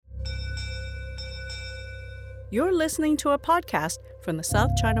You're listening to a podcast from the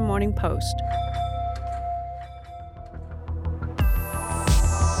South China Morning Post.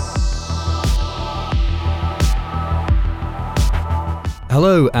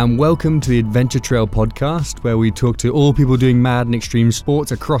 Hello and welcome to the Adventure Trail podcast, where we talk to all people doing mad and extreme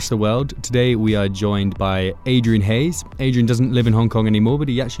sports across the world. Today we are joined by Adrian Hayes. Adrian doesn't live in Hong Kong anymore, but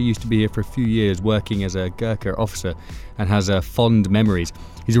he actually used to be here for a few years working as a Gurkha officer and has fond memories.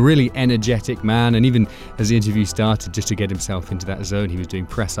 He's a really energetic man, and even as the interview started, just to get himself into that zone, he was doing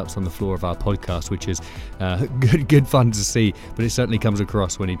press-ups on the floor of our podcast, which is good fun to see, but it certainly comes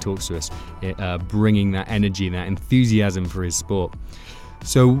across when he talks to us, bringing that energy and that enthusiasm for his sport.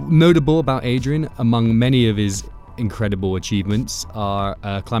 So notable about Adrian, among many of his incredible achievements, are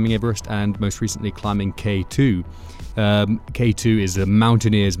climbing Everest and most recently climbing K2. K2 is a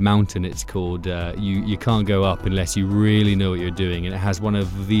mountaineer's mountain, it's called. You can't go up unless you really know what you're doing, and it has one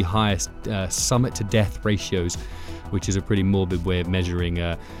of the highest summit to death ratios, which is a pretty morbid way of measuring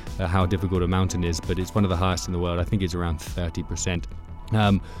how difficult a mountain is, but it's one of the highest in the world. I think it's around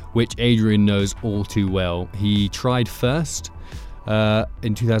 30%, which Adrian knows all too well. He tried first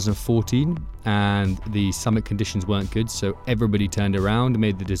in 2014, and the summit conditions weren't good, so everybody turned around and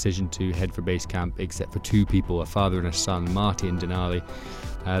made the decision to head for base camp except for two people, a father and a son, Marty and Denali.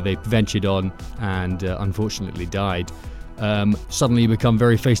 They ventured on and unfortunately died. Suddenly you become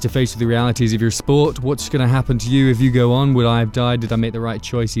very face-to-face with the realities of your sport. What's going to happen to you if you go on? Would I have died? Did I make the right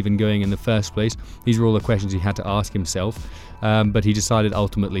choice even going in the first place? These are all the questions he had to ask himself, but he decided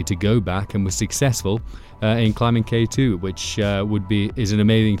ultimately to go back and was successful in climbing K2, which is an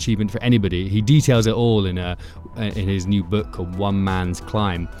amazing achievement for anybody. He details it all in his new book called One Man's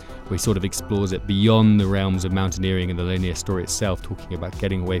Climb, where he sort of explores it beyond the realms of mountaineering and the linear story itself, talking about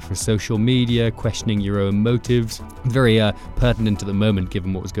getting away from social media, questioning your own motives. Very pertinent to the moment,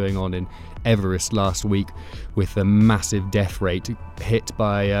 given what was going on in Everest last week, with a massive death rate hit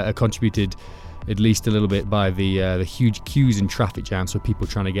by contributed at least a little bit by the huge queues and traffic jams for people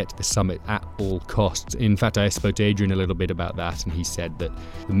trying to get to the summit at all costs. In fact, I spoke to Adrian a little bit about that, and he said that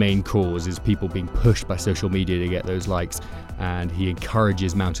the main cause is people being pushed by social media to get those likes, and he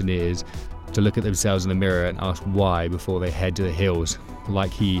encourages mountaineers to look at themselves in the mirror and ask why before they head to the hills,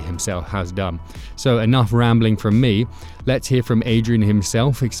 like he himself has done. So enough rambling from me. Let's hear from Adrian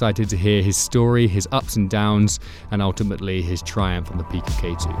himself, excited to hear his story, his ups and downs, and ultimately his triumph on the peak of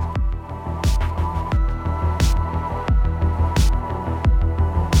K2.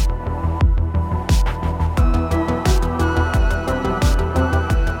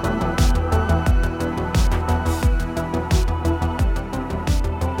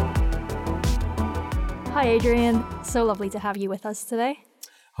 Hi Adrian, so lovely to have you with us today.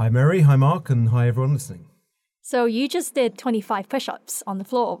 Hi Mary, hi Mark, and hi everyone listening. So you just did 25 push-ups on the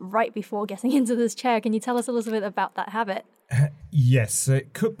floor right before getting into this chair. Can you tell us a little bit about that habit? Yes,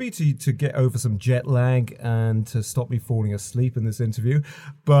 it could be to get over some jet lag and to stop me falling asleep in this interview.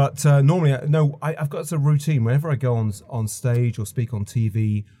 But normally, I've got a routine. Whenever I go on stage or speak on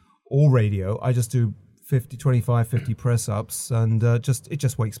TV or radio, I just do 50 press-ups, and it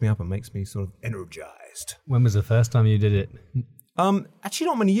just wakes me up and makes me sort of energized. When was the first time you did it? Actually,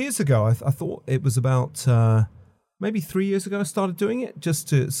 not many years ago. I thought it was about maybe 3 years ago I started doing it, just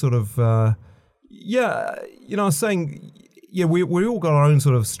to sort of, I was saying, we all got our own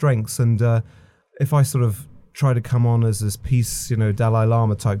sort of strengths, and if I sort of try to come on as this peace, Dalai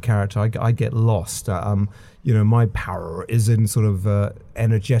Lama type character, I get lost. My power is in sort of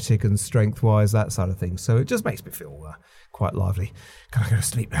energetic and strength-wise, that side of things. So it just makes me feel quite lively. Can I go to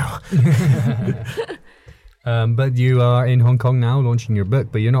sleep now? But you are in Hong Kong now, launching your book,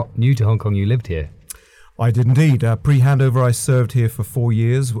 but you're not new to Hong Kong, you lived here. I did indeed. Pre-handover, I served here for 4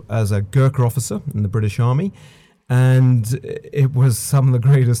 years as a Gurkha officer in the British Army. And it was some of the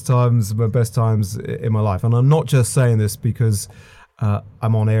greatest times, my best times in my life. And I'm not just saying this because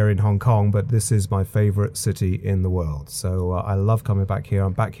I'm on air in Hong Kong, but this is my favorite city in the world. So I love coming back here.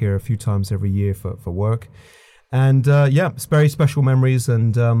 I'm back here a few times every year for work. And it's very special memories,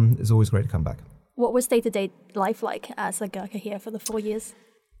 and it's always great to come back. What was day-to-day life like as a Gurkha here for the 4 years?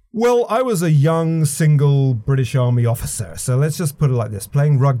 Well, I was a young, single British Army officer. So let's just put it like this.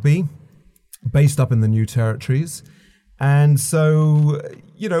 Playing rugby, based up in the New Territories. And so,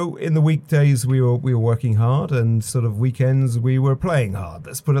 in the weekdays we were working hard, and sort of weekends we were playing hard.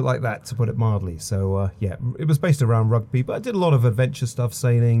 Let's put it like that, to put it mildly. So, it was based around rugby, but I did a lot of adventure stuff,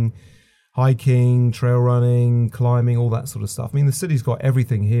 sailing, hiking, trail running, climbing, all that sort of stuff. I mean, the city's got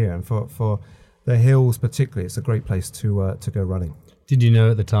everything here, and for the hills particularly, it's a great place to go running. Did you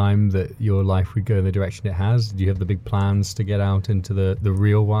know at the time that your life would go in the direction it has? Did you have the big plans to get out into the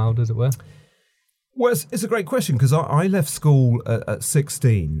real wild, as it were? Well, it's a great question because I left school at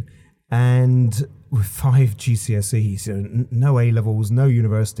 16 and with 5 GCSEs, no A-levels, no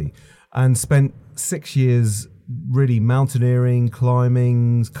university, and spent 6 years really mountaineering,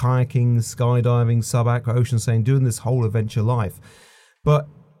 climbing, kayaking, skydiving, subaqua, ocean sailing, doing this whole adventure life. But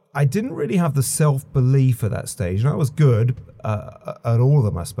I didn't really have the self-belief at that stage. And I was good at all of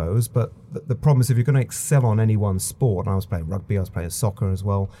them, I suppose. But the problem is if you're going to excel on any one sport, and I was playing rugby, I was playing soccer as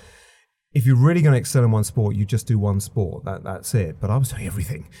well. If you're really going to excel in one sport, you just do one sport. That's it. But I was doing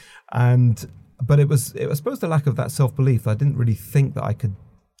everything. But it was I suppose the lack of that self-belief. I didn't really think that I could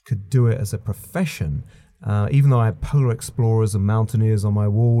do it as a profession. Even though I had polar explorers and mountaineers on my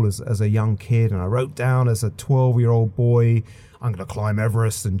wall as a young kid, and I wrote down as a 12-year-old boy, I'm going to climb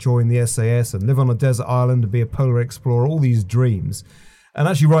Everest and join the SAS and live on a desert island and be a polar explorer, all these dreams. And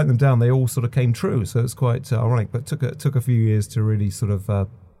actually writing them down, they all sort of came true. So it's quite ironic, but took a few years to really sort of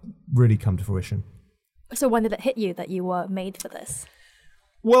really come to fruition. So when did it hit you that you were made for this?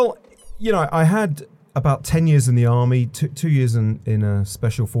 Well, I had about 10 years in the army, 2 years in a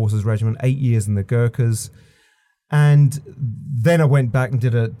special forces regiment, 8 years in the Gurkhas. And then I went back and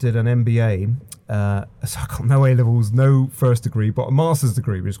did an MBA. So I got no A-levels, no first degree, but a master's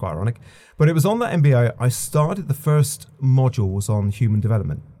degree, which is quite ironic. But it was on that MBA, I started the first module was on human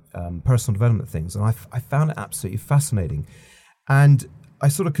development, personal development things. And I found it absolutely fascinating. And I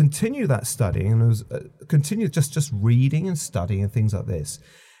sort of continued that studying, and I was continued just reading and studying and things like this.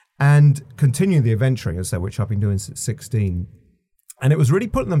 And continuing the adventuring, as I said, which I've been doing since 16. And it was really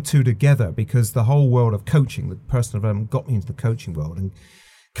putting them two together because the whole world of coaching, the personal development, got me into the coaching world. And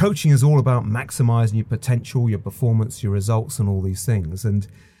coaching is all about maximizing your potential, your performance, your results, and all these things. And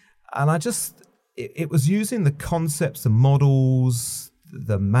I just, it was using the concepts, the models,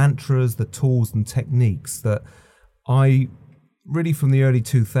 the mantras, the tools and techniques that I really from the early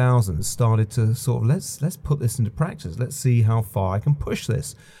 2000s started to sort of, let's put this into practice. Let's see how far I can push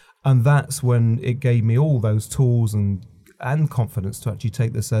this. And that's when it gave me all those tools and confidence to actually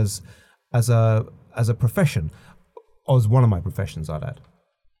take this as a profession, as one of my professions, I'd add.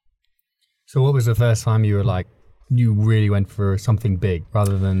 So what was the first time you were like, you really went for something big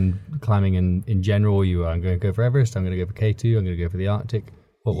rather than climbing in general? You were, I'm going to go for Everest, I'm going to go for K2, I'm going to go for the Arctic.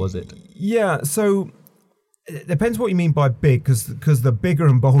 What was it? Yeah, so it depends what you mean by big, because the bigger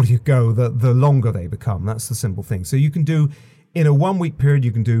and bolder you go, the longer they become. That's the simple thing. So you can do, in a 1 week period,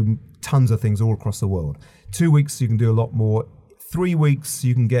 you can do tons of things all across the world. 2 weeks, you can do a lot more. 3 weeks,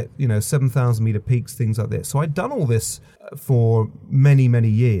 you can get, 7,000 meter peaks, things like this. So I'd done all this for many, many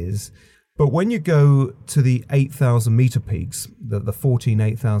years. But when you go to the 8,000 meter peaks, the 14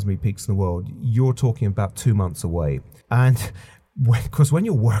 8,000 meter peaks in the world, you're talking about 2 months away. And because when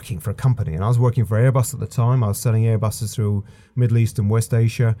you're working for a company, and I was working for Airbus at the time, I was selling Airbuses through Middle East and West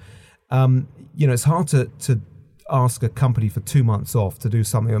Asia, it's hard to ask a company for 2 months off to do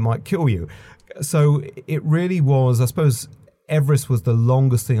something that might kill you. So it really was, I suppose, Everest was the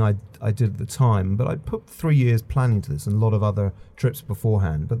longest thing I did at the time, but I put 3 years planning to this and a lot of other trips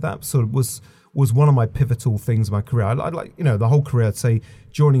beforehand. But that sort of was one of my pivotal things in my career. I'd like, the whole career, I'd say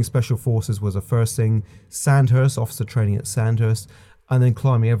joining Special Forces was the first thing, Sandhurst, officer training at Sandhurst, and then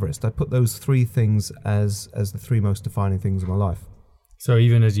climbing Everest. I put those three things as the three most defining things in my life. So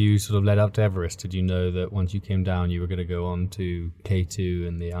even as you sort of led up to Everest, did you know that once you came down, you were going to go on to K2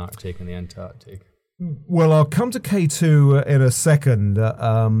 and the Arctic and the Antarctic? Well, I'll come to K2 in a second.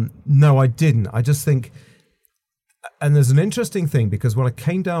 No, I didn't. I just think, and there's an interesting thing, because when I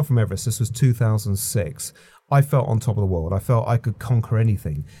came down from Everest, this was 2006, I felt on top of the world. I felt I could conquer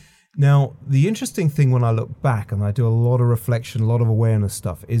anything. Now, the interesting thing when I look back, and I do a lot of reflection, a lot of awareness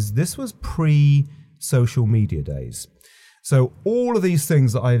stuff, is this was pre-social media days. So all of these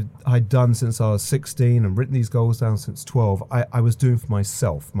things that I'd done since I was 16 and written these goals down since 12, I was doing for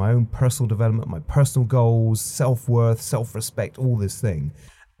myself, my own personal development, my personal goals, self-worth, self-respect, all this thing.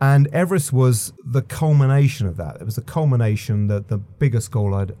 And Everest was the culmination of that. It was the culmination, the biggest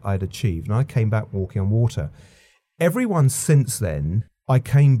goal I'd achieved. And I came back walking on water. Everyone since then, I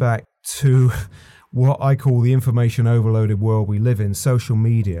came back to what I call the information overloaded world we live in, social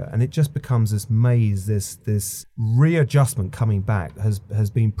media, and it just becomes this maze, this readjustment coming back has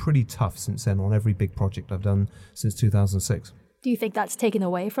been pretty tough since then on every big project I've done since 2006. Do you think that's taken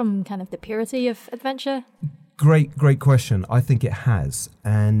away from kind of the purity of adventure? Great question. I think it has,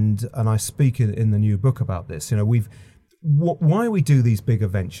 and I speak in the new book about this. Why we do these big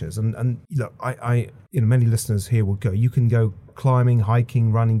adventures, and look, I many listeners here will go. You can go climbing,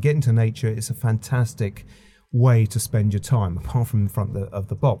 hiking, running, get into nature. It's a fantastic way to spend your time, apart from in front of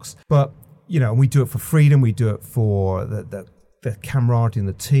the box. But we do it for freedom. We do it for the the camaraderie in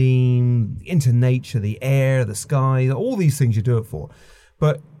the team, into nature, the air, the sky, all these things you do it for.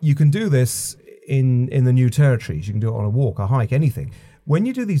 But you can do this in the new territories. You can do it on a walk, a hike, anything. When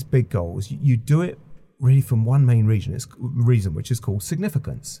you do these big goals, you do it really from one main reason, which is called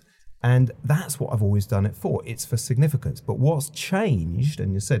significance. And that's what I've always done it for. It's for significance. But what's changed,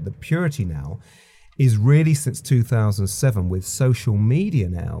 and you said the purity now, is really since 2007 with social media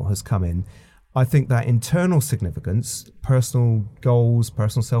now has come in. I think that internal significance, personal goals,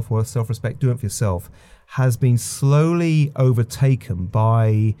 personal self-worth, self-respect, doing it for yourself, has been slowly overtaken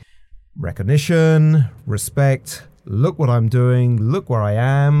by recognition, respect, look what I'm doing, look where I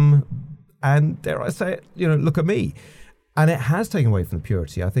am, and dare I say it, look at me. And it has taken away from the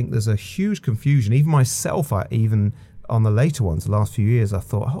purity. I think there's a huge confusion. Even myself, even on the later ones, the last few years, I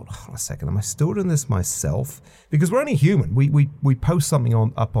thought, hold on a second, am I still doing this myself? Because we're only human. We post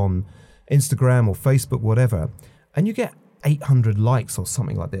something up on Instagram or Facebook, whatever, and you get 800 likes or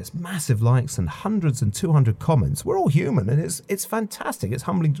something like this, massive likes and hundreds and 200 comments. We're all human, and it's fantastic. It's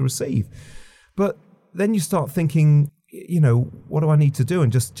humbling to receive. But then you start thinking, what do I need to do?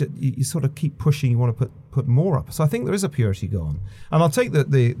 And just you sort of keep pushing. You want to put more up. So I think there is a purity gone. And I'll take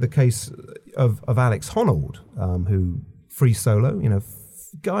the case of Alex Honnold, who free solo,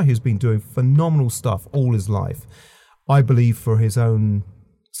 guy who's been doing phenomenal stuff all his life. I believe for his own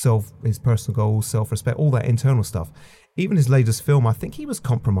his personal goals, self-respect, all that internal stuff. Even his latest film, I think he was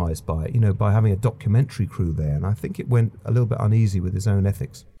compromised by having a documentary crew there, and I think it went a little bit uneasy with his own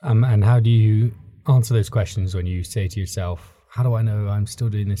ethics. And how do you answer those questions when you say to yourself, how do I know I'm still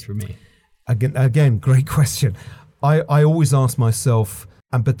doing this for me? Again, great question. I always ask myself,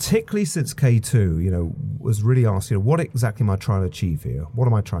 and particularly since K2, was really asked, what exactly am I trying to achieve here? What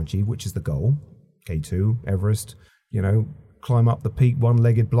am I trying to achieve? Which is the goal? K2, Everest, climb up the peak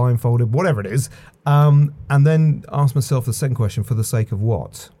one-legged, blindfolded, whatever it is. And then ask myself the second question, for the sake of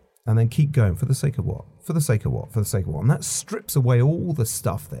what? And then keep going, for the sake of what? For the sake of what? For the sake of what? And that strips away all the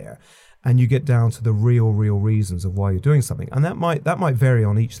stuff there. And you get down to the real reasons of why you're doing something. And that might vary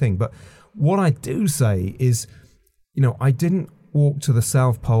on each thing. But what I do say is, I didn't walk to the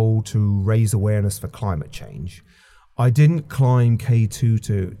South Pole to raise awareness for climate change. I didn't climb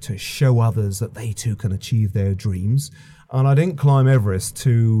K2 to show others that they too can achieve their dreams. And I didn't climb Everest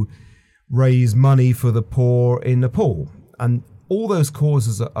to raise money for the poor in Nepal. And all those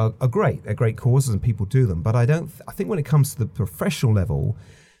causes are great. They're great causes and people do them. But I think when it comes to the professional level,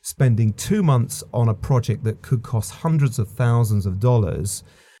 spending 2 months on a project that could cost hundreds of thousands of dollars,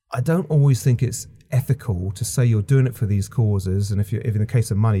 I don't always think it's ethical to say you're doing it for these causes. And if in the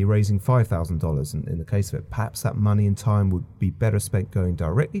case of money, raising $5,000 in the case of it, perhaps that money and time would be better spent going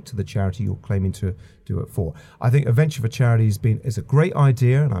directly to the charity you're claiming to do it for. I think a venture for charity is a great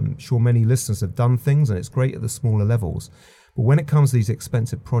idea, and I'm sure many listeners have done things, and it's great at the smaller levels. But when it comes to these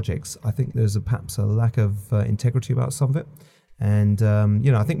expensive projects, I think there's perhaps a lack of integrity about some of it. And,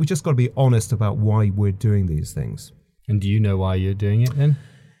 I think we just got to be honest about why we're doing these things. And do you know why you're doing it then?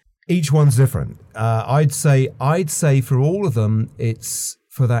 Each one's different. I'd say for all of them, it's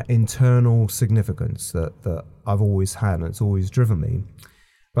for that internal significance that I've always had, and it's always driven me.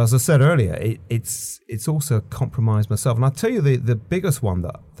 But as I said earlier, it's also compromised myself. And I'll tell you the biggest one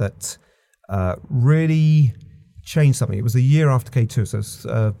that really changed something. It was a year after K2, so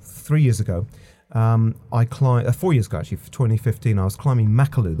it's 3 years ago. I climbed 4 years ago actually, for 2015. I was climbing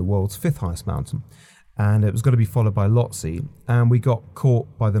Makalu, the world's 5th highest mountain. And it was going to be followed by Lhotse, and we got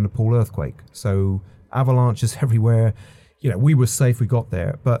caught by the Nepal earthquake. So avalanches everywhere. We were safe, we got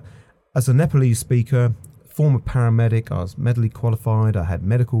there. But as a Nepalese speaker, former paramedic, I was medically qualified, I had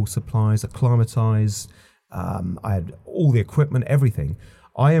medical supplies, acclimatized, I had all the equipment, everything.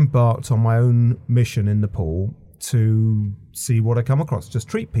 I embarked on my own mission in Nepal to see what I come across, just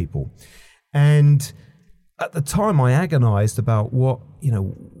treat people. And at the time, I agonized about what I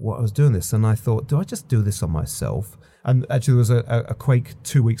was doing this, and I thought, do I just do this on myself? And actually, there was a quake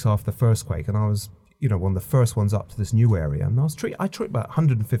 2 weeks after the first quake, and I was, one of the first ones up to this new area, and I treated about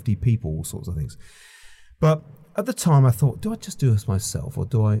 150 people, all sorts of things. But at the time, I thought, do I just do this myself, or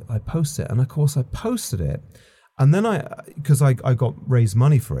do I post it? And of course, I posted it, and then because I got raised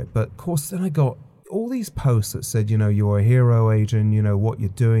money for it, but of course, then I got all these posts that said, you're a hero, Adrian, what you're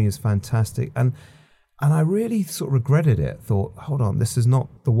doing is fantastic, and I really sort of regretted it. Thought, hold on, this is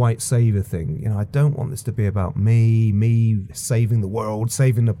not the white savior thing. I don't want this to be about me saving the world,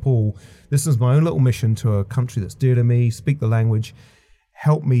 saving Nepal. This is my own little mission to a country that's dear to me, speak the language,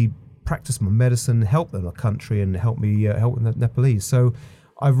 help me practice my medicine, help the country, and help me help the Nepalese. So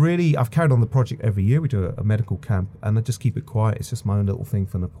I've carried on the project every year. We do a medical camp, and I just keep it quiet. It's just my own little thing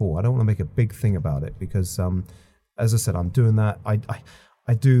for Nepal. I don't want to make a big thing about it because as I said, I'm doing that.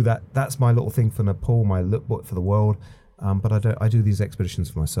 I do that. That's my little thing for Nepal, my lookbook for the world. But I do these expeditions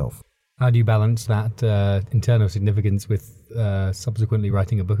for myself. How do you balance that internal significance with subsequently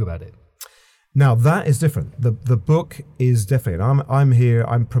writing a book about it? Now that is different. The book is definitely. I'm here.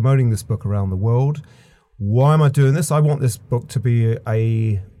 I'm promoting this book around the world. Why am I doing this? I want this book to be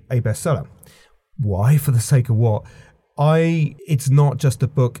a bestseller. Why? For the sake of what? It's not just a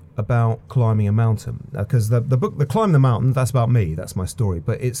book about climbing a mountain, because the book, The Climb the Mountain, that's about me, that's my story,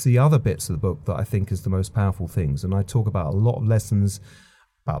 but it's the other bits of the book that I think is the most powerful things. And I talk about a lot of lessons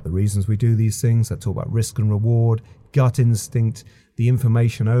about the reasons we do these things. I talk about risk and reward, gut instinct, the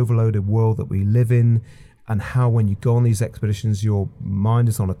information overloaded world that we live in, and how when you go on these expeditions, your mind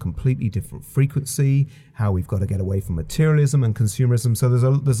is on a completely different frequency, how we've got to get away from materialism and consumerism. So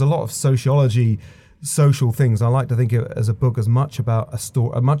there's a lot of social things. I like to think of it as a book as much about a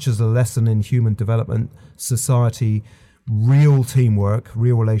story, as much as a lesson in human development, society, real teamwork,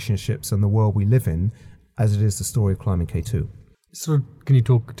 real relationships, and the world we live in, as it is the story of climbing K2. So can you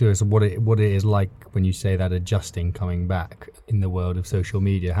talk to us what it is like when you say that adjusting, coming back in the world of social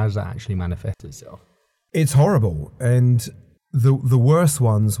media? How does that actually manifest itself? It's horrible. And the worst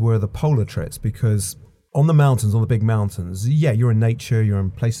ones were the polar trips, because on the mountains, on the big mountains, yeah, you're in nature, you're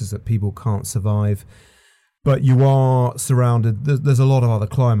in places that people can't survive, but you are surrounded. There's a lot of other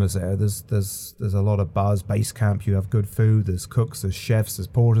climbers there. There's a lot of buzz, base camp. You have good food. There's cooks, there's chefs, there's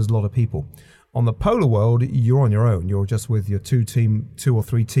porters, a lot of people. On the polar world, you're on your own. You're just with your two or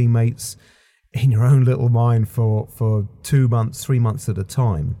three teammates in your own little mine for 2 months, 3 months at a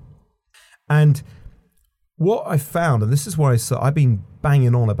time. And what I found, and this is why I've been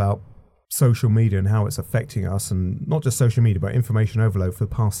banging on about social media and how it's affecting us, and not just social media, but information overload for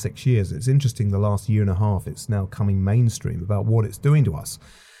the past 6 years. It's interesting, the last year and a half, it's now coming mainstream about what it's doing to us.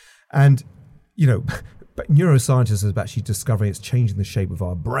 And, but neuroscientists are actually discovering it's changing the shape of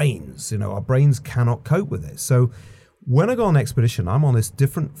our brains. Our brains cannot cope with it. So when I go on an expedition, I'm on this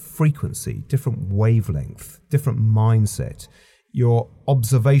different frequency, different wavelength, different mindset. Your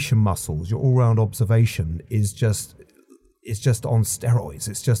observation muscles, your all-round observation is just on steroids.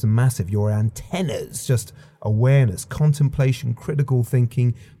 It's just massive. Your antennas, just awareness, contemplation, critical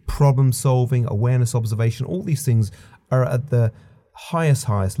thinking, problem solving, awareness, observation, all these things are at the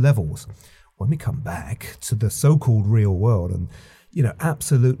highest levels. When we come back to the so-called real world and,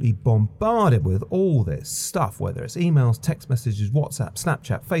 absolutely bombarded with all this stuff, whether it's emails, text messages, WhatsApp,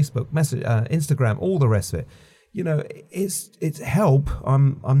 Snapchat, Facebook, Instagram, all the rest of it, it's help.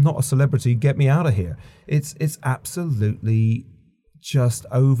 I'm not a celebrity. Get me out of here. It's absolutely just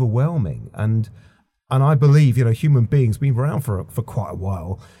overwhelming. And I believe, human beings been around for quite a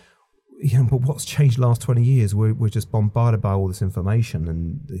while. But what's changed the last 20 years? We're just bombarded by all this information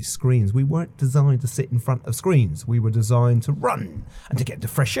and these screens. We weren't designed to sit in front of screens. We were designed to run and to get into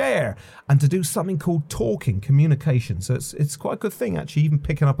fresh air and to do something called talking, communication. So it's quite a good thing, actually, even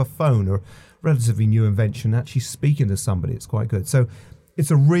picking up a phone, or relatively new invention, actually speaking to somebody. It's quite good. So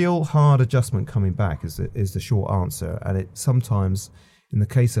it's a real hard adjustment coming back is the short answer. And it sometimes, in the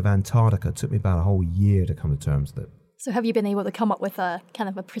case of Antarctica, took me about a whole year to come to terms with it. So have you been able to come up with a kind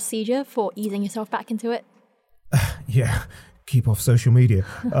of a procedure for easing yourself back into it? Yeah, keep off social media.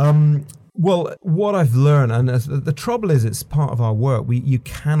 Well, what I've learned, and the trouble is, it's part of our work. You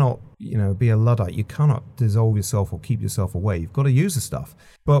cannot, be a Luddite. You cannot dissolve yourself or keep yourself away. You've got to use the stuff.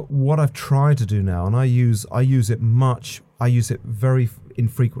 But what I've tried to do now, and I use it very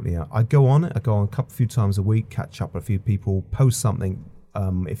infrequently. I go on a few times a week, catch up with a few people, post something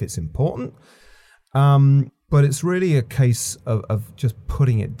if it's important. But it's really a case of just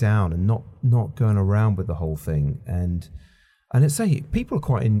putting it down and not going around with the whole thing. And it's people are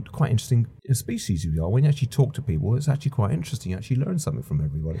quite interesting species we are. When you actually talk to people, it's actually quite interesting. You actually learn something from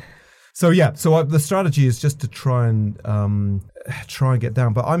everybody. So yeah, the strategy is just to try and get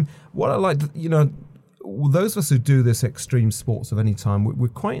down. But what I like, those of us who do this extreme sports of any time, we're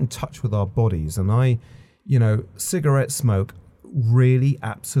quite in touch with our bodies. And cigarette smoke really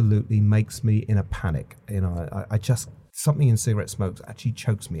absolutely makes me in a panic. I just, something in cigarette smoke actually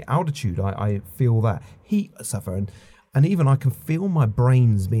chokes me. Altitude, I feel that. Heat, I suffer. And even I can feel my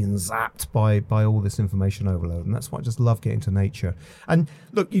brains being zapped by all this information overload. And that's why I just love getting to nature. And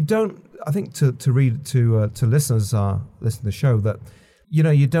look, I think to listeners, listen to the show, that,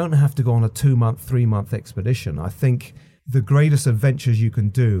 you don't have to go on a 2-month, 3-month expedition. I think the greatest adventures you can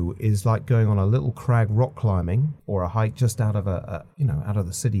do is like going on a little crag rock climbing, or a hike just out of out of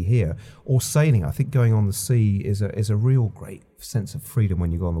the city here, or sailing. I think going on the sea is a real great sense of freedom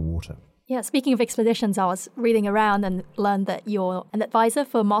when you go on the water. Yeah, speaking of expeditions, I was reading around and learned that you're an advisor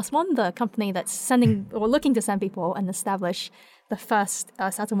for Mars One, the company that's sending or looking to send people and establish the first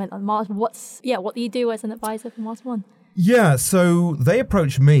settlement on Mars. What do you do as an advisor for Mars One? Yeah, so they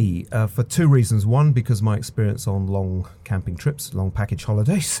approached me for two reasons. One, because my experience on long camping trips, long package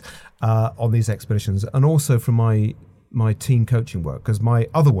holidays on these expeditions, and also from my team coaching work, because my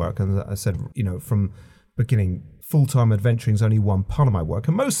other work, and I said, from beginning, full-time adventuring is only one part of my work.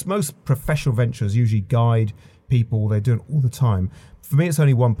 And most professional adventurers usually guide people. They do it all the time. For me, it's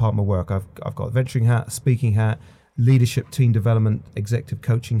only one part of my work. I've got adventuring hat, a speaking hat, leadership, team development, executive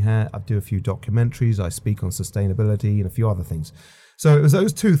coaching hat. I do a few documentaries. I speak on sustainability and a few other things. So it was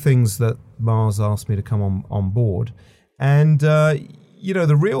those two things that Mars asked me to come on board. And,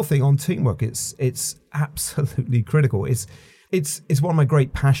 the real thing on teamwork, it's absolutely critical. It's one of my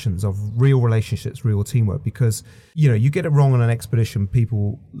great passions of real relationships, real teamwork, because, you get it wrong on an expedition,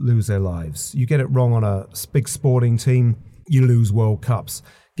 people lose their lives. You get it wrong on a big sporting team, you lose World Cups.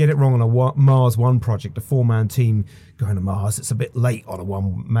 Get it wrong on a Mars One project, a 4-man team going to Mars. It's a bit late on a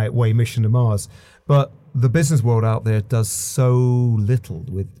one-way mission to Mars. But the business world out there does so little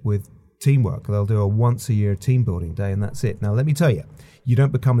with teamwork. They'll do a once-a-year team building day, and that's it. Now, let me tell you, you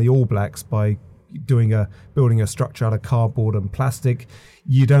don't become the All Blacks by building a structure out of cardboard and plastic.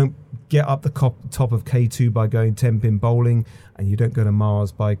 You don't get up the top of K2 by going 10-pin bowling, and you don't go to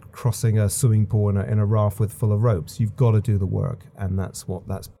Mars by crossing a swimming pool in a raft full of ropes. You've got to do the work, and that's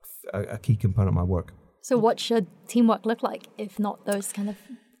a key component of my work. So what should teamwork look like if not those kind of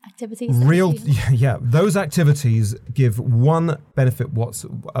activities? Those activities give one benefit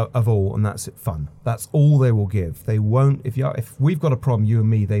of all, and that's fun. That's all they will give. They won't, if we've got a problem, you and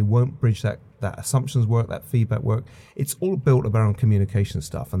me, they won't bridge that assumptions work, that feedback work. It's all built around communication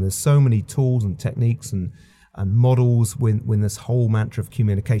stuff, and there's so many tools and techniques and models when this whole mantra of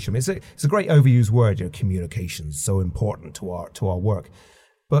communication. It's a great overused word. Communication's so important to our work,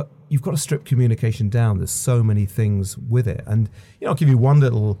 but you've got to strip communication down. There's so many things with it, and I'll give you one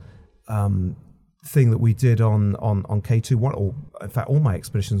little thing that we did on K2. Or in fact, all my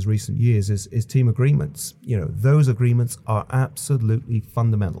expeditions recent years is team agreements. Those agreements are absolutely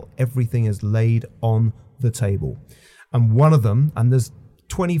fundamental. Everything is laid on the table, and one of them, and there's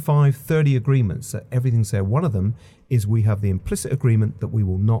 25, 30 agreements that everything's there. One of them is we have the implicit agreement that we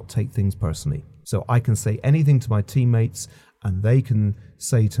will not take things personally. So I can say anything to my teammates and they can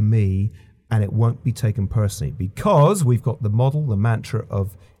say to me, and it won't be taken personally, because we've got the model, the mantra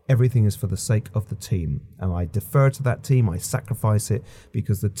of everything is for the sake of the team. And I defer to that team, I sacrifice it,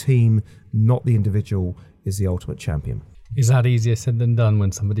 because the team, not the individual, is the ultimate champion. Is that easier said than done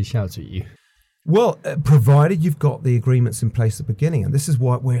when somebody shouts at you? Well, provided you've got the agreements in place at the beginning, and this is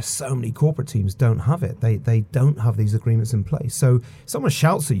where so many corporate teams don't have it. They don't have these agreements in place. So if someone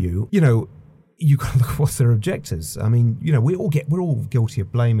shouts at you, you got to look at what's their objectives. I mean, we're all guilty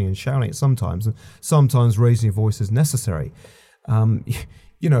of blaming and shouting at sometimes, and sometimes raising your voice is necessary.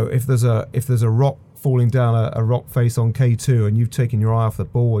 If there's a rock falling down a rock face on K2 and you've taken your eye off the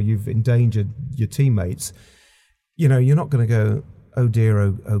ball or you've endangered your teammates, you're not going to go, oh dear,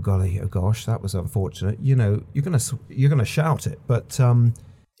 oh golly, oh gosh, that was unfortunate. You're gonna shout it, but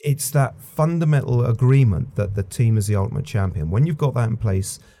it's that fundamental agreement that the team is the ultimate champion. When you've got that in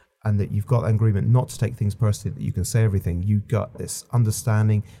place, and that you've got that agreement not to take things personally, that you can say everything, you've got this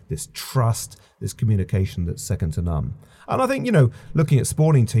understanding, this trust, this communication that's second to none. And I think, looking at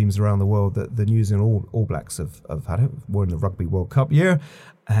sporting teams around the world, that the New Zealand All Blacks have had it. We're in the Rugby World Cup year,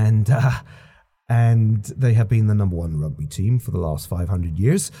 and they have been the number one rugby team for the last 500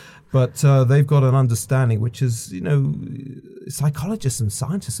 years. But they've got an understanding, which is, psychologists and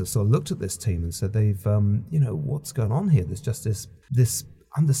scientists have sort of looked at this team and said what's going on here? There's just this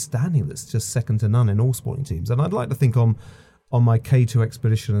understanding that's just second to none in all sporting teams. And I'd like to think on my K2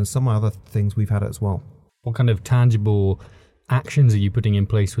 expedition and some other things we've had it as well. What kind of tangible actions are you putting in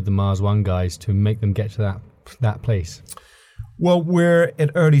place with the Mars One guys to make them get to that place? Well, we're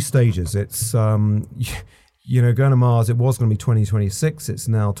at early stages. It's, going to Mars, it was going to be 2026. It's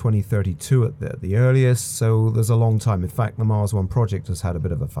now 2032 at the earliest. So there's a long time. In fact, the Mars One project has had a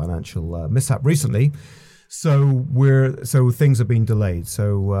bit of a financial mishap recently. So things have been delayed.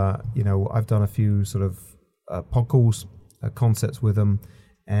 So, I've done a few sort of pod calls, concepts with them,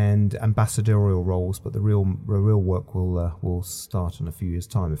 and ambassadorial roles, but the real work will start in a few years'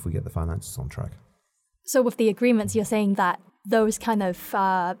 time if we get the finances on track. So with the agreements, you're saying that those kind of,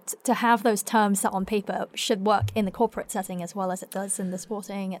 to have those terms set on paper should work in the corporate setting as well as it does in the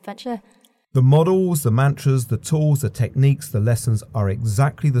sporting adventure? The models, the mantras, the tools, the techniques, the lessons are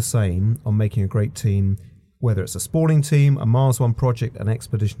exactly the same on making a great team, whether it's a sporting team, a Mars One project, an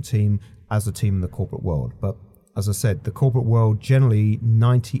expedition team, as a team in the corporate world. But as I said, the corporate world, generally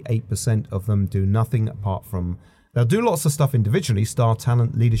 98% of them do nothing apart from, they'll do lots of stuff individually, star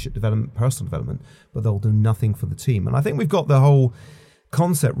talent, leadership development, personal development, but they'll do nothing for the team. And I think we've got the whole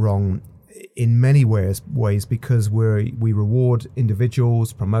concept wrong in many ways because we reward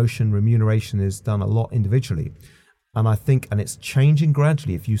individuals, promotion, remuneration is done a lot individually. And I think, and it's changing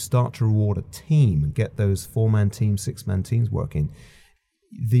gradually, if you start to reward a team and get those 4-man teams, 6-man teams working,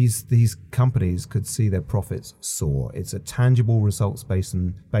 these companies could see their profits soar. It's a tangible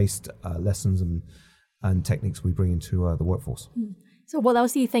results-based lessons and techniques we bring into the workforce. So what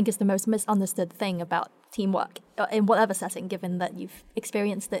else do you think is the most misunderstood thing about teamwork in whatever setting, given that you've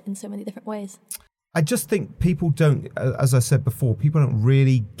experienced it in so many different ways? I just think people don't, as I said before, people don't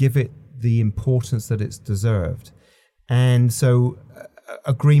really give it the importance that it's deserved. And so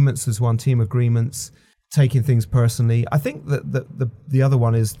agreements is one, team agreements, taking things personally. I think that the other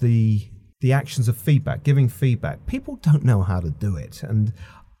one is the actions of feedback, giving feedback. People don't know how to do it. And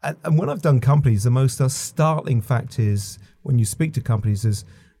when I've done companies, the most startling fact is when you speak to companies is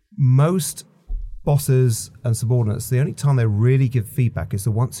most bosses and subordinates, the only time they really give feedback is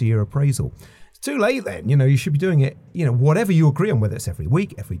the once a year appraisal. It's too late then, you should be doing it, whatever you agree on, whether it's every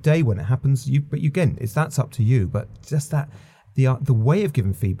week, every day when it happens, that's up to you. But just that, the way of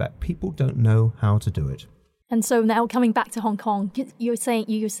giving feedback, people don't know how to do it. And so now coming back to Hong Kong, you were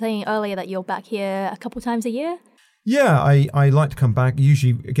saying earlier that you're back here a couple times a year? Yeah, I like to come back,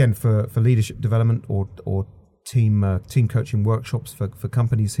 usually, again, for leadership development or team coaching workshops for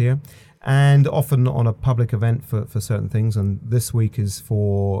companies here, and often on a public event for certain things. And this week is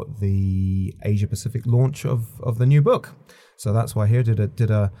for the Asia Pacific launch of the new book. So that's why I here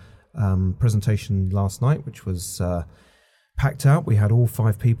did a presentation last night, which was packed out. We had all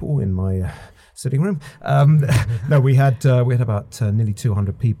 5 people in my sitting room. No, we had about nearly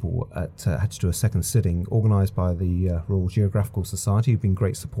 200 people had to do a second sitting, organised by the Royal Geographical Society, who've been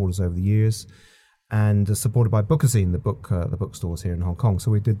great supporters over the years, and supported by Bookazine, the bookstores here in Hong Kong.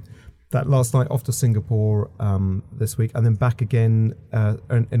 So we did that last night, off to Singapore this week, and then back again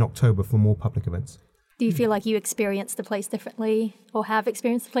in October for more public events. Do you feel like you experienced the place differently, or have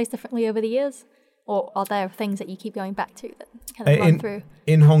experienced the place differently over the years? Or are there things that you keep going back to that kind of run through?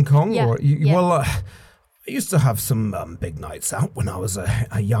 In Hong Kong? Yeah. Well, I used to have some big nights out when I was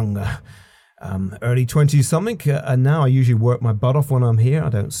a young, early 20s something. And now I usually work my butt off when I'm here. I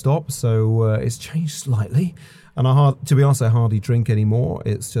don't stop. So it's changed slightly. And to be honest, I hardly drink anymore.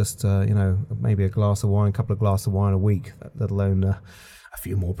 It's just, maybe a glass of wine, a couple of glasses of wine a week, let alone a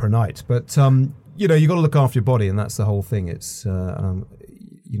few more per night. But, you got to look after your body. And that's the whole thing. It's,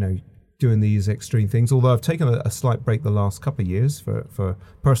 doing these extreme things, although I've taken a slight break the last couple of years for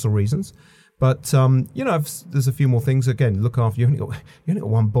personal reasons. But, there's a few more things. Again, look after, you only got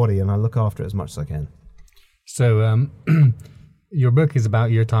one body, and I look after it as much as I can. So your book is about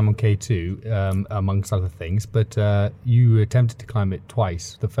your time on K2, amongst other things, but you attempted to climb it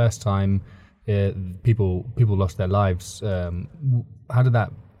twice. The first time, people lost their lives. How did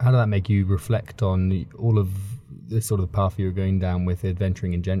that make you reflect on all of the sort of path you were going down with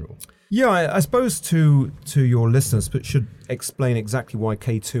adventuring in general? Yeah, I suppose to your listeners, but should explain exactly why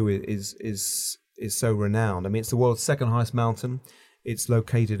K2 is so renowned. I mean, it's the world's second highest mountain. It's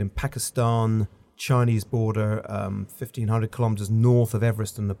located in Pakistan, Chinese border, 1,500 kilometers north of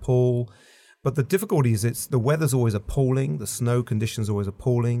Everest and Nepal. But the difficulty is the weather's always appalling, the snow conditions always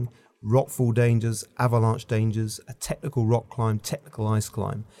appalling, rockfall dangers, avalanche dangers, a technical rock climb, technical ice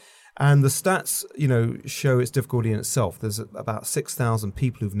climb. And the stats, show its difficulty in itself. There's about 6,000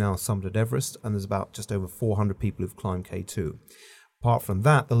 people who've now summited Everest, and there's about just over 400 people who've climbed K2. Apart from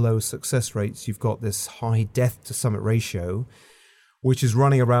that, the low success rates, you've got this high death to summit ratio, which is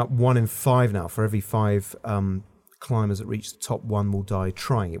running around 1 in 5 now. For every 5 climbers that reach the top, 1 will die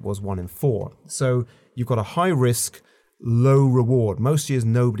trying. It was 1 in 4. So you've got a high risk, low reward. Most years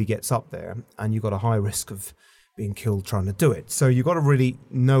nobody gets up there, and you've got a high risk of being killed trying to do it. So you've got to really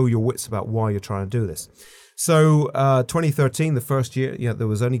know your wits about why you're trying to do this. So 2013, the first year, there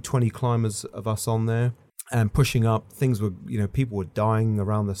was only 20 climbers of us on there, and pushing up, things were, people were dying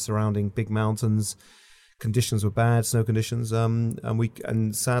around the surrounding big mountains. Conditions were bad, snow conditions,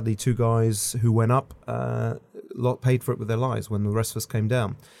 and sadly 2 guys who went up paid for it with their lives when the rest of us came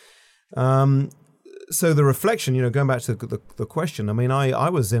down. So the reflection, going back to the question, I mean, I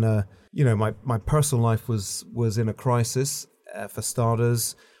was in a, my personal life was in a crisis. For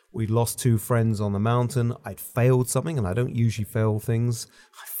starters, we'd lost 2 friends on the mountain. I'd failed something, and I don't usually fail things.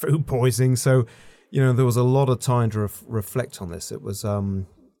 Food poisoning. So, there was a lot of time to reflect on this. It was, I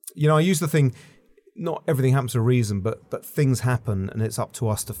used the thing, not everything happens for a reason, but things happen, and it's up to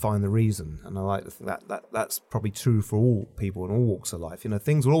us to find the reason. And I like to think that's probably true for all people in all walks of life.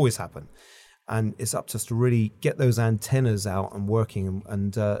 Things will always happen, and it's up to us to really get those antennas out and working,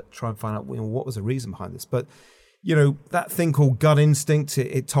 and try and find out what was the reason behind this. But that thing called gut instinct,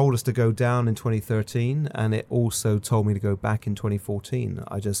 it told us to go down in 2013, and it also told me to go back in 2014.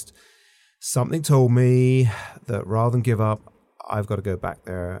 Something told me that rather than give up, I've got to go back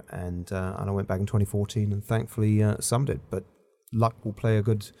there, and I went back in 2014, and thankfully summed it. But luck will play a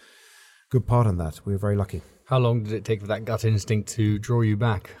good part in that. We were very lucky. How long did it take for that gut instinct to draw you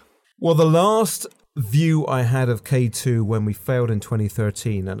back? Well, the last view I had of K2 when we failed in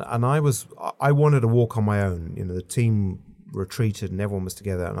 2013, and I wanted to walk on my own. The team retreated and everyone was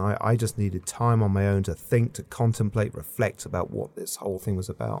together, and I just needed time on my own to think, to contemplate, reflect about what this whole thing was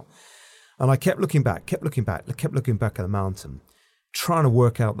about. And I kept looking back at the mountain, trying to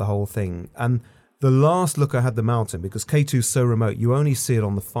work out the whole thing. And the last look I had the mountain, because K2 is so remote, you only see it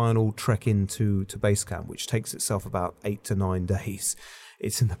on the final trek into base camp, which takes itself about 8 to 9 days.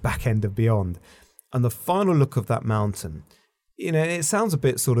 It's in the back end of Beyond. And the final look of that mountain, it sounds a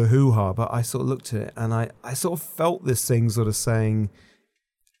bit sort of hoo-ha, but I sort of looked at it and I sort of felt this thing sort of saying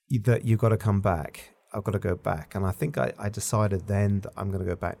that you've got to come back. I've got to go back. And I think I decided then that I'm going to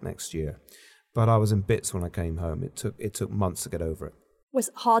go back next year. But I was in bits when I came home. It took months to get over it. Was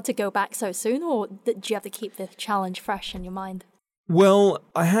it hard to go back so soon, or did you have to keep the challenge fresh in your mind? Well,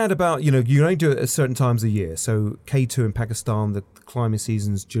 I had about, you only do it at certain times a year. So K2 in Pakistan, the climbing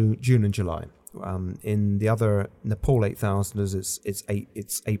season's June and July. In the other Nepal 8000ers,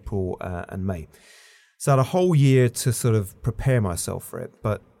 it's April and May. So I had a whole year to sort of prepare myself for it.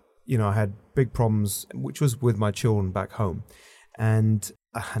 But, I had big problems, which was with my children back home. And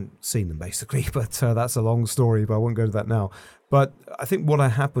I hadn't seen them basically, but that's a long story, but I won't go to that now. But I think what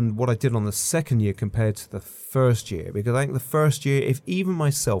I did on the second year compared to the first year, because I think the first year, even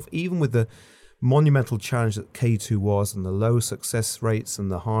with the monumental challenge that K2 was and the low success rates and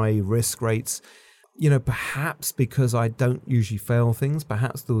the high risk rates, perhaps because I don't usually fail things,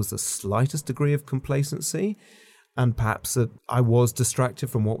 perhaps there was the slightest degree of complacency, and perhaps that I was distracted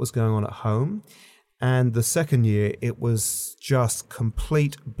from what was going on at home. And the second year, it was just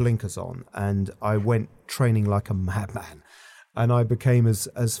complete blinkers on, and I went training like a madman. And I became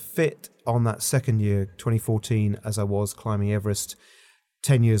as fit on that second year, 2014, as I was climbing Everest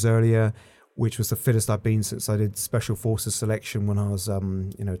 10 years earlier, which was the fittest I've been since I did Special Forces selection when I was,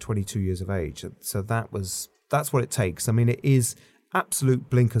 22 years of age. So that's what it takes. I mean, it is absolute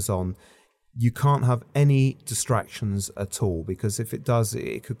blinkers on. You can't have any distractions at all, because if it does,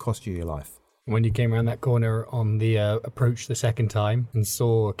 it could cost you your life. When you came around that corner on the approach the second time and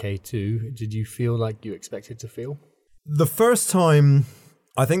saw K2, did you feel like you expected to feel? The first time,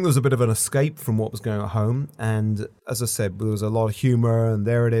 I think there was a bit of an escape from what was going on at home. And as I said, there was a lot of humor, and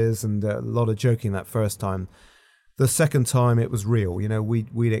there it is, and a lot of joking that first time. The second time, it was real.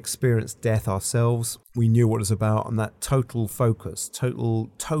 We'd experienced death ourselves. We knew what it was about, and that total focus, total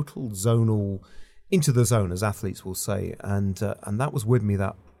zonal, into the zone, as athletes will say. And that was with me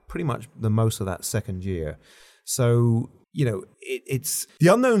that pretty much the most of that second year. So, it's the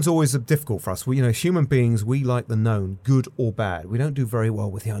unknown's always difficult for us. We, human beings, we like the known, good or bad. We don't do very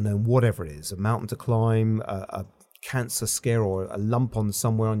well with the unknown, whatever it is. A mountain to climb, a cancer scare, or a lump on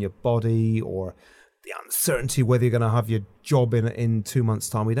somewhere on your body, or the uncertainty whether you're going to have your job in 2 months'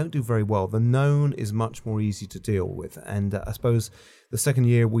 time. We don't do very well. The known is much more easy to deal with. And I suppose the second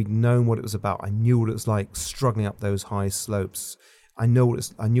year, we'd known what it was about. I knew what it was like struggling up those high slopes. I knew what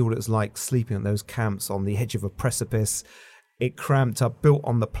it was like sleeping at those camps on the edge of a precipice. It cramped up, built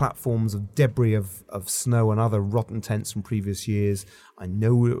on the platforms of debris of snow and other rotten tents from previous years. I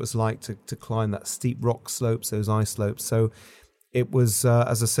know what it was like to climb that steep rock slopes, those ice slopes. So it was,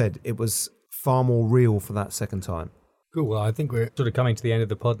 as I said, it was far more real for that second time. Cool. Well, I think we're sort of coming to the end of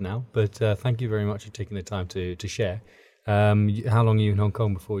the pod now, but thank you very much for taking the time to share. How long are you in Hong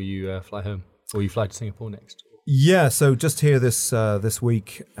Kong before you fly home, or you fly to Singapore next? Yeah, so just here this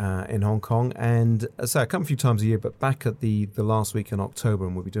week in Hong Kong, and so I come a few times a year, but back at the last week in October,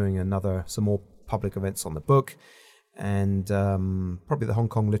 and we'll be doing some more public events on the book, and probably the Hong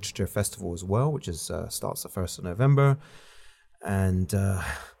Kong Literature Festival as well, which starts the 1st of November, and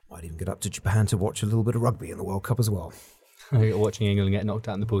might even get up to Japan to watch a little bit of rugby in the World Cup as well. Watching England get knocked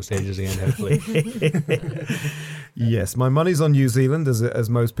out in the pool stages again, hopefully. Yes, my money's on New Zealand, as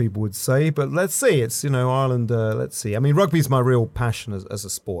most people would say, but let's see. It's Ireland. Let's see. I mean, rugby's my real passion as a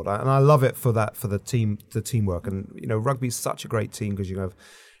sport, and I love it for the teamwork. And rugby's such a great team because you have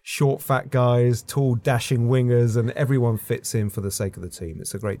short, fat guys, tall, dashing wingers, and everyone fits in for the sake of the team.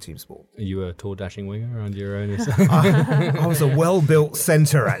 It's a great team sport. Are you a tall, dashing winger around your own? I was a well-built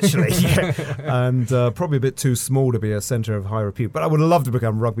centre, actually, and probably a bit too small to be a centre of high repute. But I would have loved to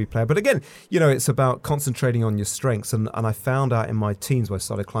become a rugby player. But again, it's about concentrating on your strengths. And I found out in my teens when I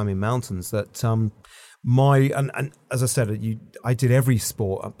started climbing mountains that and as I said, I did every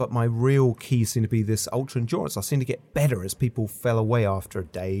sport, but my real key seemed to be this ultra endurance. I seemed to get better as people fell away after a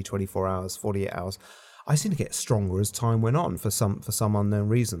day, 24 hours, 48 hours. I seemed to get stronger as time went on for some unknown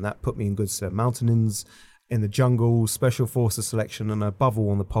reason. That put me in good stead. Mountainings, in the jungle, special forces selection, and above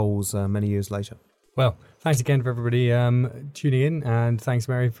all on the poles many years later. Well, thanks again for everybody tuning in, and thanks,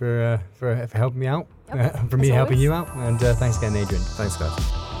 Mary, for helping me out, for me helping you out, and thanks again, Adrian. Thanks, guys.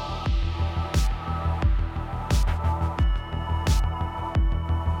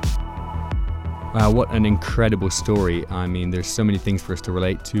 Wow, what an incredible story. I mean, there's so many things for us to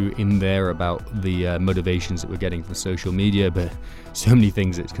relate to in there about the motivations that we're getting from social media, but so many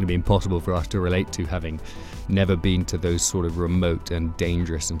things it's going to be impossible for us to relate to, having never been to those sort of remote and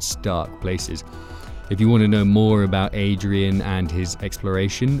dangerous and stark places. If you want to know more about Adrian and his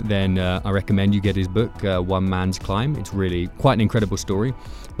exploration, then I recommend you get his book, One Man's Climb. It's really quite an incredible story.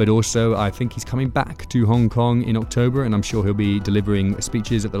 But also, I think he's coming back to Hong Kong in October, and I'm sure he'll be delivering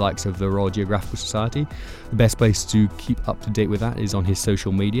speeches at the likes of the Royal Geographical Society. The best place to keep up to date with that is on his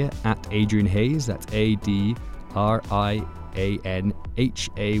social media, at Adrian Hayes. That's ADRIANHAYES.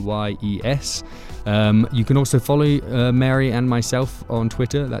 You can also follow Mary and myself on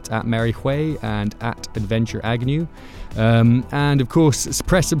Twitter. That's at Mary Hui and at Adventure Agnew. And of course,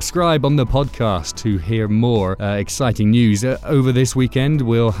 press subscribe on the podcast to hear more exciting news. Over this weekend,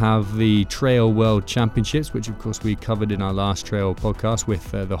 we'll have the Trail World Championships, which of course we covered in our last trail podcast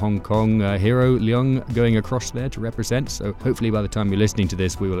with the Hong Kong hero Leung going across there to represent. So hopefully by the time you're listening to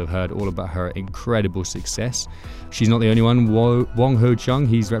this, we will have heard all about her incredible success. She's not the only one. Wong Ho Chung,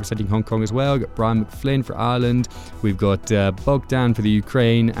 he's representing Hong Kong as well. We've got Brian McFlynn for Ireland. We've got Bogdan for the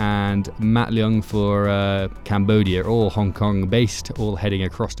Ukraine and Matt Leung for Cambodia, all Hong Kong based, all heading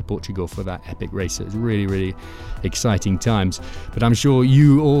across to Portugal for that epic race. So it's really, really exciting times. But I'm sure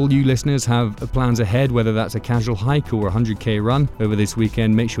all you listeners have plans ahead, whether that's a casual hike or a 100k run over this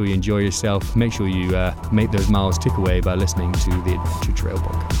weekend. Make sure you enjoy yourself. Make sure you make those miles tick away by listening to the Adventure Trail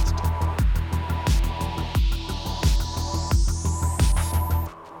podcast.